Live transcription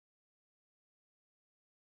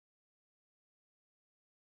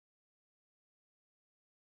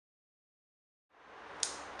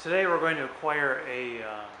Today we're going to acquire a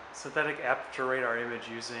synthetic aperture radar image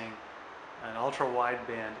using an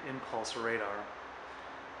ultra-wideband impulse radar.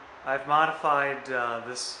 I've modified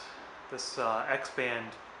this X-band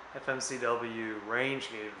FMCW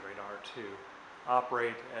range-gated radar to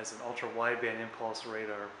operate as an ultra-wideband impulse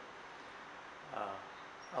radar.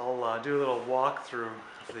 I'll do a little walkthrough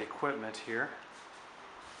of the equipment here.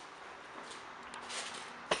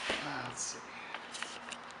 Let's see.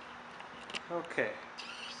 Okay.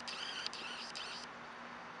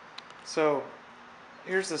 So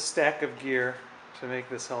here's a stack of gear to make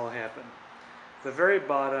this all happen. The very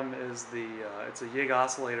bottom is it's a Yig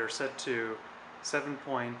oscillator set to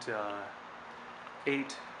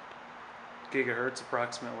 7.8 gigahertz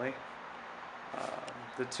approximately.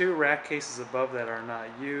 The two rack cases above that are not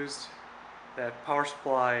used. That power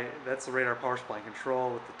supply, that's the radar power supply and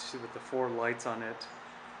control with the four lights on it.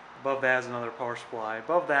 Above that is another power supply.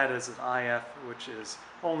 Above that is an IF, which is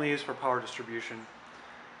only used for power distribution.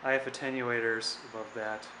 IF attenuators above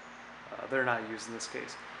that, they're not used in this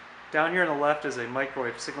case. Down here on the left is a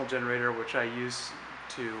microwave signal generator, which I use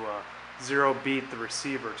to zero beat the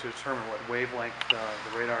receiver to determine what wavelength the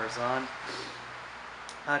radar is on.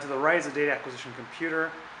 To the right is a data acquisition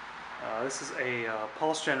computer. This is a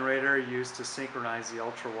pulse generator used to synchronize the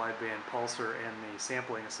ultra-wideband pulsar and the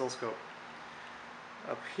sampling oscilloscope.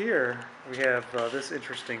 Up here we have this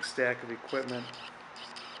interesting stack of equipment.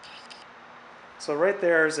 So right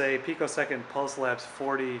there is a picosecond Pulse Labs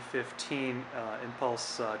 4015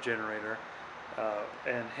 impulse generator,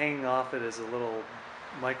 and hanging off it is a little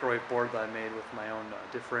microwave board that I made with my own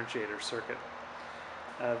differentiator circuit.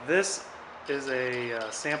 This is a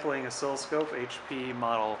sampling oscilloscope, HP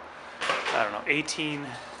model,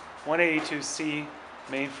 182C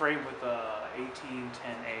mainframe with a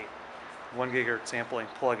 1810A 1 gigahertz sampling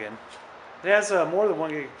plug-in. It has more than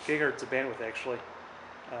 1 gigahertz of bandwidth actually.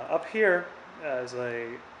 Up here is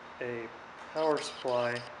a power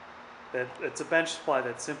supply it's a bench supply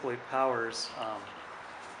that simply powers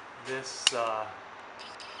this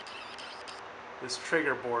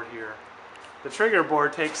trigger board here. The trigger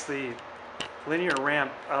board takes the linear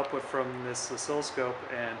ramp output from this oscilloscope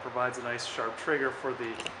and provides a nice sharp trigger for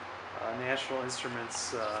the National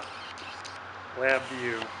Instruments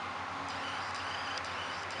LabVIEW,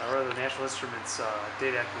 or rather the National Instruments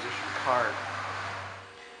data acquisition card.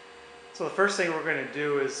 So the first thing we're going to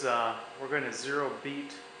do is we're going to zero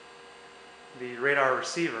beat the radar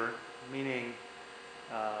receiver, meaning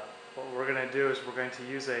what we're going to do is we're going to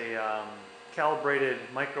use a calibrated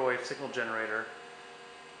microwave signal generator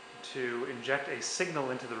to inject a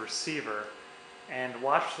signal into the receiver and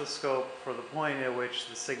watch the scope for the point at which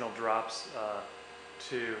the signal drops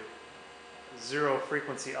to zero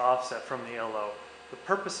frequency offset from the LO. The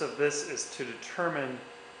purpose of this is to determine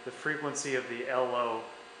the frequency of the LO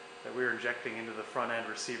that we're injecting into the front end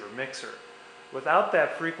receiver mixer. Without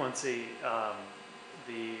that frequency,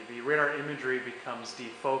 the radar imagery becomes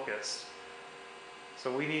defocused.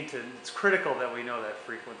 So it's critical that we know that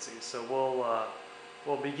frequency. So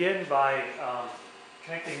we'll begin by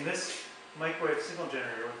connecting this microwave signal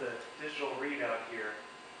generator with a digital readout here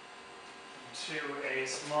to a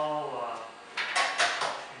small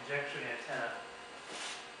injection antenna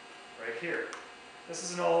right here. This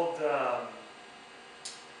is an old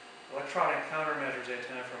electronic countermeasures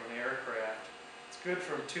antenna from an aircraft. It's good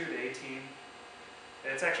from 2 to 18.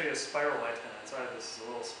 It's actually a spiral antenna. Inside of this is a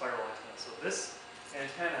little spiral antenna. So this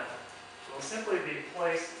antenna will simply be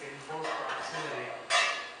placed in close proximity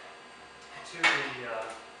to the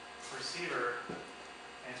receiver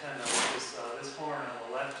antenna, which is this horn on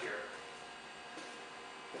the left here.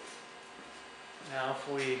 Now if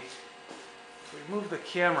we move the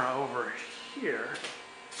camera over here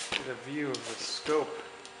to the view of the scope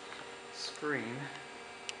screen,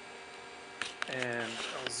 and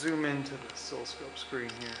I'll zoom into the oscilloscope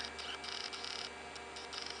screen here.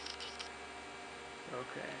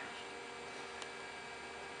 Okay.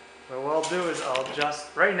 So what I'll do is I'll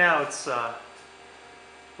adjust, right now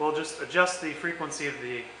we'll just adjust the frequency of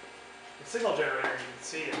the signal generator. You can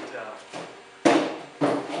see it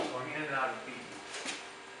going in and out of beat.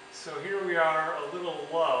 So here we are a little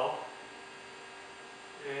low,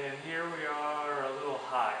 and here we are a little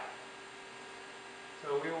high. So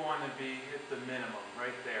we want to be at the minimum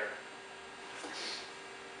right there.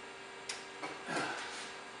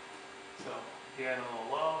 So again, a little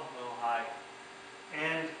low, a little high.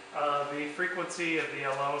 And the frequency of the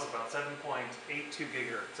LO is about 7.82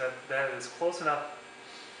 gigahertz. That is close enough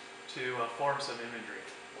to form some imagery.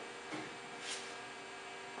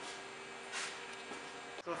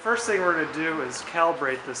 So the first thing we're going to do is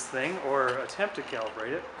calibrate this thing, or attempt to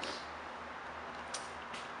calibrate it.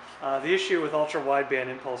 The issue with ultra-wideband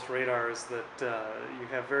impulse radar is that you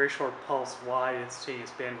have very short pulse, wide,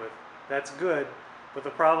 instantaneous bandwidth. That's good, but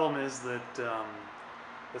the problem is that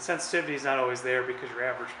the sensitivity is not always there because your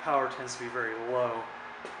average power tends to be very low,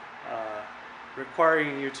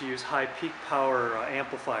 requiring you to use high peak power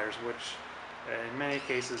amplifiers, which in many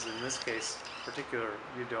cases, in this case in particular,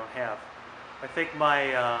 you don't have. I think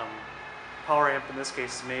my power amp in this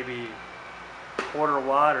case is maybe quarter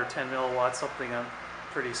watt or 10 milliwatts, something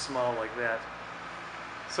pretty small like that.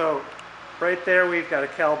 So right there we've got a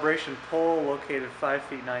calibration pole located 5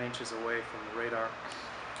 feet 9 inches away from the radar,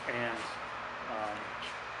 and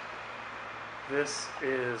this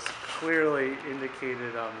is clearly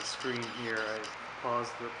indicated on the screen here. I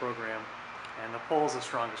paused the program, and the pole is the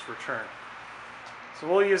strongest return. So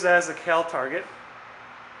we'll use that as a cal target,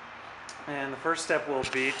 and the first step will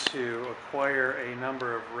be to acquire a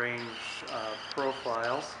number of range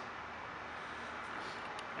profiles,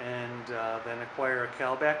 and then acquire a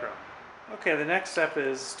cal background. Okay, the next step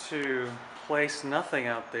is to place nothing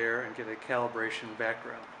out there and get a calibration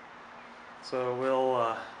background. So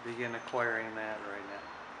we'll begin acquiring that right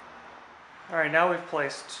now. Alright, now we've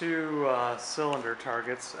placed two cylinder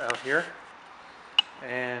targets out here,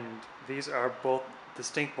 and these are both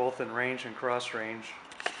distinct both in range and cross range,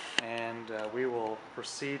 and we will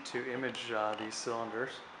proceed to image these cylinders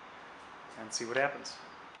and see what happens.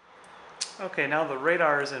 Okay, now the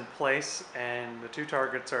radar is in place and the two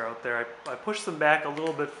targets are out there. I pushed them back a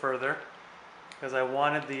little bit further because I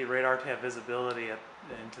wanted the radar to have visibility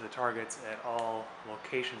into the targets at all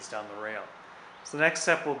locations down the rail. So the next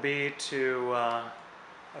step will be to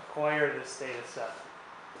acquire this data set.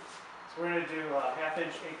 So we're going to do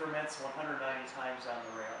half-inch increments 190 times down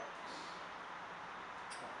the rail.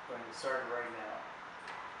 I'm going to start right now.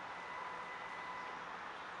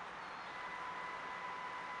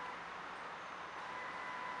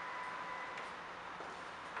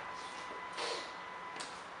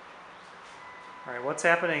 Alright, what's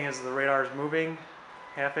happening is the radar is moving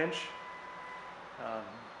half-inch,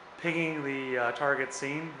 pinging the target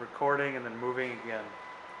scene, recording, and then moving again.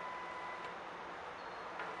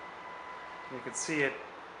 You can see it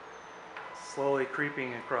slowly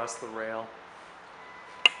creeping across the rail.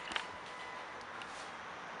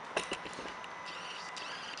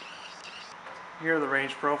 Here are the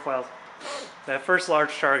range profiles. That first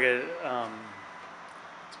large target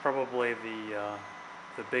is probably the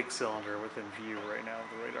big cylinder within view right now of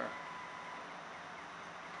the radar.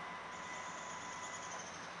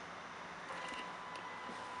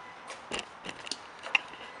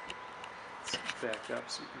 Let's back up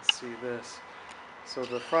so you can see this. So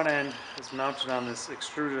the front end is mounted on this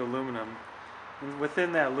extruded aluminum. And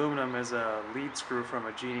within that aluminum is a lead screw from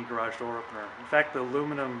a Genie garage door opener. In fact, the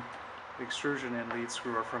aluminum extrusion and lead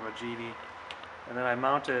screw are from a Genie. And then I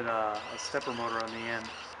mounted a stepper motor on the end.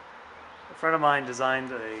 A friend of mine designed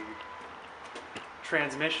a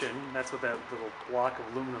transmission. That's what that little block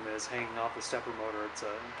of aluminum is hanging off the stepper motor. It's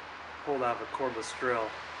pulled out of a cordless drill.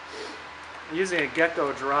 Using a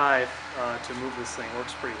Gecko drive to move this thing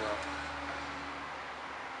works pretty well.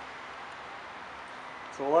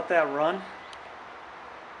 So we'll let that run.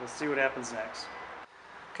 We'll see what happens next.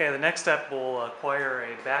 Okay, the next step will acquire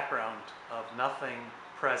a background of nothing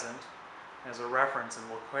present as a reference, and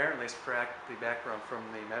we'll currently extract the background from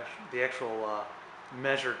the actual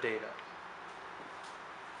measured data.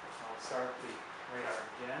 I'll start the radar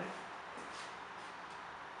again.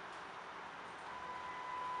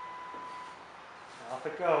 Off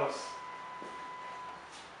it goes.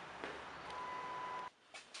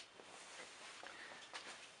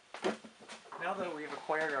 Now that we've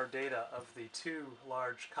acquired our data of the two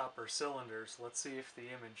large copper cylinders, let's see if the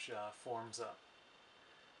image forms up.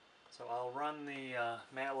 So I'll run the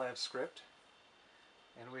MATLAB script,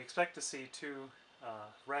 and we expect to see two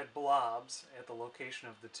red blobs at the location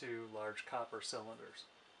of the two large copper cylinders.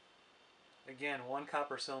 Again, one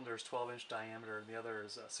copper cylinder is 12-inch diameter and the other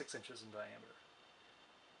is 6 inches in diameter.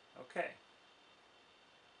 Okay,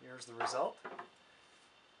 here's the result.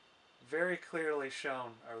 Very clearly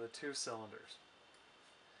shown are the two cylinders.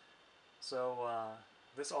 So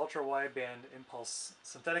this ultra-wideband impulse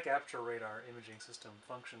synthetic aperture radar imaging system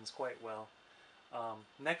functions quite well.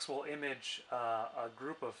 Next we'll image a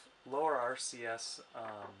group of lower RCS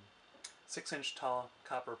 6-inch tall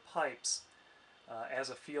copper pipes as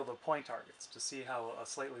a field of point targets to see how a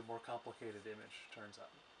slightly more complicated image turns out.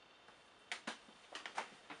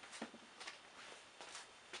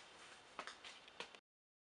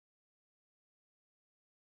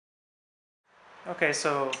 Okay,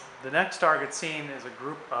 so the next target seen is a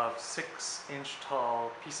group of 6-inch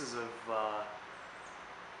tall pieces of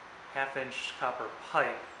half-inch copper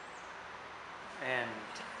pipe and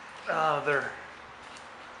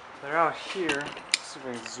they're out here. Let's see if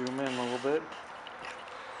I can zoom in a little bit.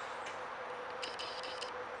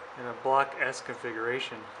 In a block S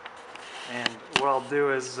configuration, and what I'll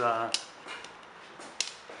do is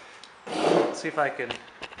see if I can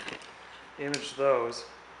image those.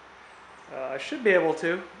 I should be able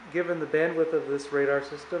to, given the bandwidth of this radar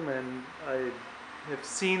system, and I have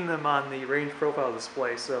seen them on the range profile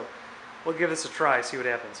display, so we'll give this a try, see what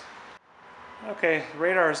happens. Okay,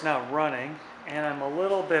 radar is now running, and I'm a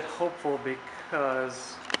little bit hopeful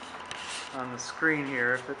because on the screen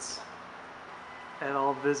here, if it's at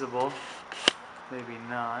all visible, maybe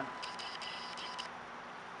not.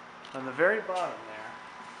 On the very bottom there,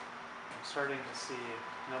 I'm starting to see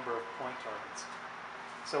a number of point targets.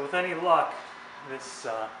 So with any luck, this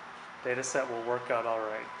data set will work out all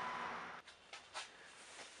right.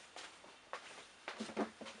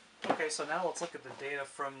 Okay, so now let's look at the data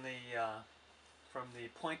from the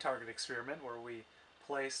point target experiment, where we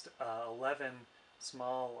placed 11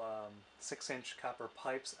 small 6-inch copper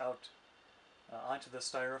pipes out onto the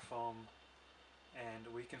styrofoam, and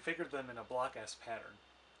we configured them in a block S pattern.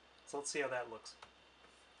 So let's see how that looks.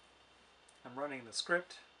 I'm running the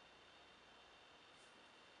script.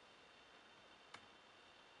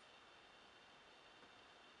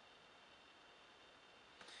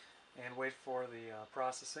 And wait for the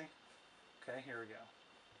processing. Okay, here we go.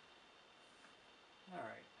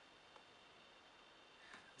 Alright.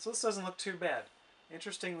 So this doesn't look too bad.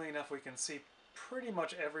 Interestingly enough, we can see pretty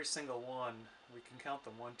much every single one. We can count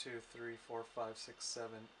them. 1, 2, 3, 4, 5, 6, 7,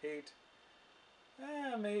 8.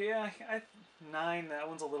 Maybe 9. That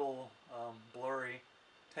one's a little blurry.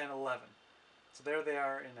 10, 11. So there they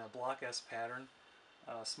are in a block S pattern.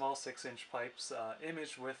 Small 6-inch pipes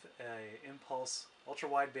imaged with a Impulse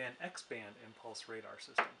ultra-wideband X-band Impulse radar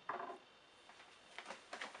system.